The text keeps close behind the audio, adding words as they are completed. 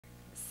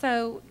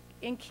So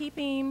in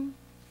keeping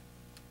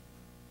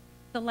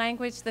the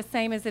language the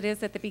same as it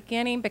is at the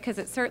beginning, because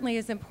it certainly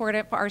is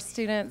important for our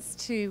students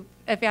to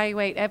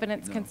evaluate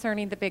evidence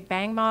concerning the Big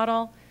Bang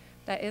model.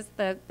 That is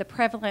the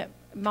prevalent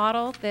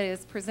model that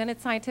is presented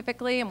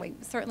scientifically, and we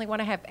certainly want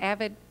to have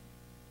avid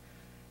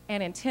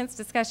and intense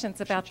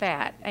discussions about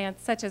that, and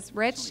such as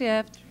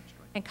redshift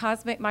and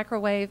cosmic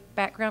microwave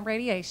background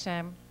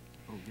radiation.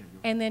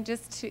 And then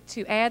just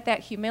to add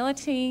that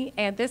humility,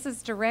 and this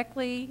is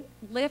directly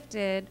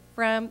lifted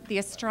from the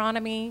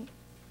astronomy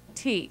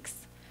TEKS.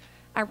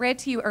 I read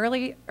to you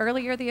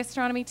earlier the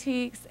astronomy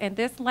TEKS, and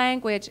this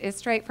language is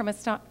straight from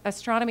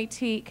astronomy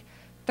TEK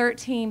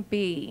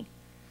 13B.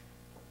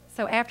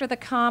 So after the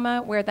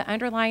comma, where the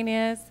underline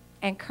is,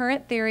 and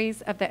current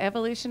theories of the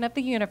evolution of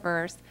the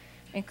universe,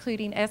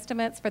 including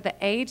estimates for the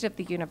age of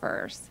the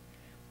universe.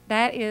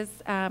 That is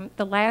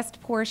the last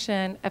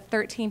portion of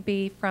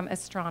 13B from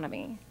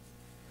astronomy.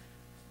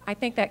 I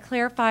think that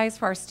clarifies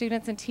for our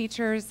students and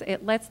teachers.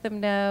 It lets them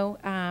know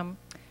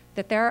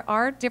that there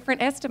are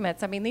different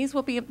estimates. I mean, these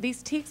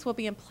TEKS will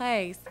be in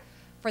place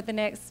for the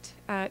next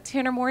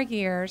 10 or more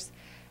years,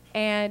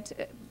 and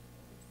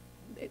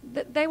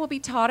they will be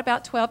taught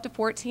about 12 to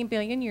 14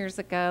 billion years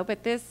ago,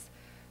 but this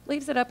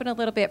leaves it open a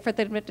little bit for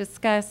them to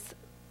discuss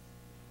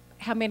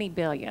how many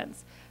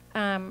billions.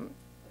 So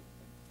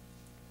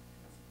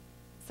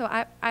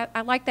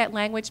I like that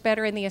language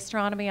better in the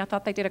astronomy. I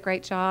thought they did a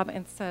great job,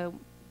 and so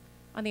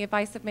on the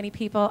advice of many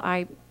people,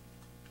 I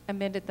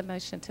amended the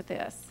motion to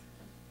this.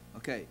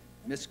 Okay,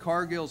 Ms.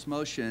 Cargill's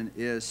motion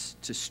is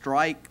to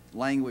strike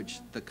language,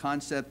 the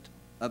concept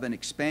of an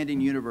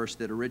expanding universe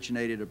that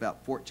originated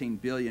about 14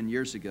 billion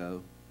years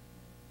ago,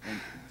 and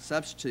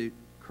substitute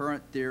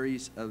current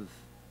theories of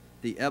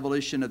the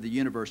evolution of the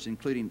universe,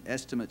 including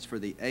estimates for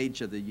the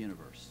age of the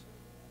universe.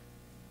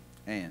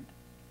 And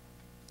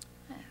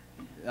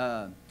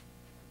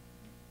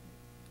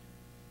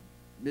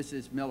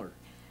Mrs. Miller.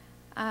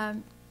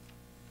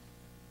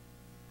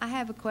 I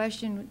have a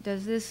question.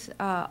 Does this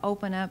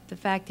open up the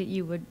fact that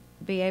you would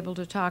be able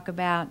to talk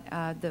about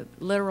the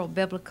literal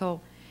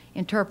biblical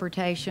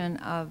interpretation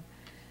of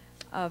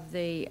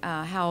the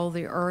how old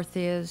the Earth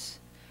is?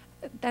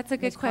 That's a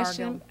good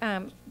question.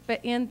 But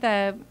in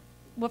the,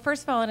 well,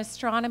 first of all, in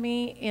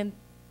astronomy, in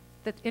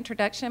the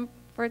introduction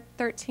for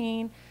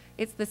 13,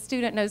 it's the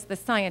student knows the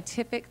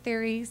scientific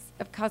theories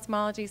of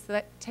cosmology, so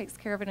that takes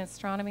care of it in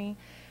astronomy.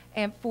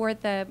 And for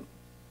the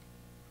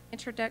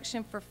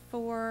introduction for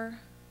 4,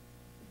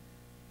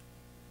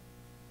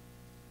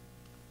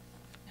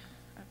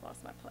 I've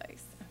lost my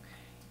place. Okay.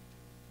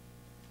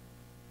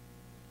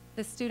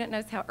 The student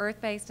knows how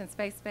Earth-based and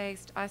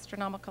space-based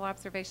astronomical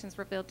observations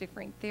reveal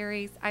differing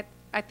theories.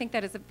 I think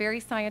that is a very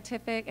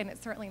scientific, and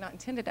it's certainly not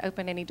intended to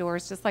open any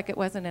doors, just like it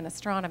wasn't in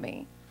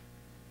astronomy.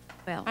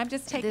 Well, I'm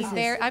just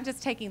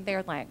taking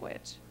their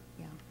language.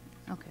 Yeah.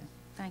 Okay.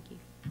 Thank you.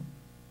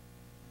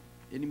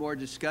 Any more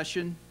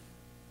discussion?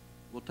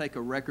 We'll take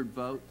a record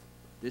vote.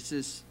 This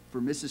is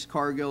for Mrs.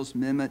 Cargill's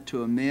amendment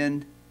to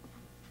amend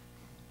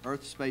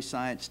Earth Space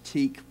Science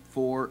TEK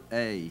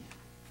 4A.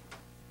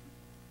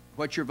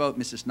 What's your vote,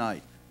 Mrs.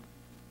 Knight?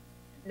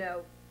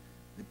 No.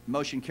 The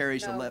motion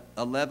carries No.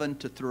 11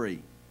 to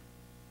 3.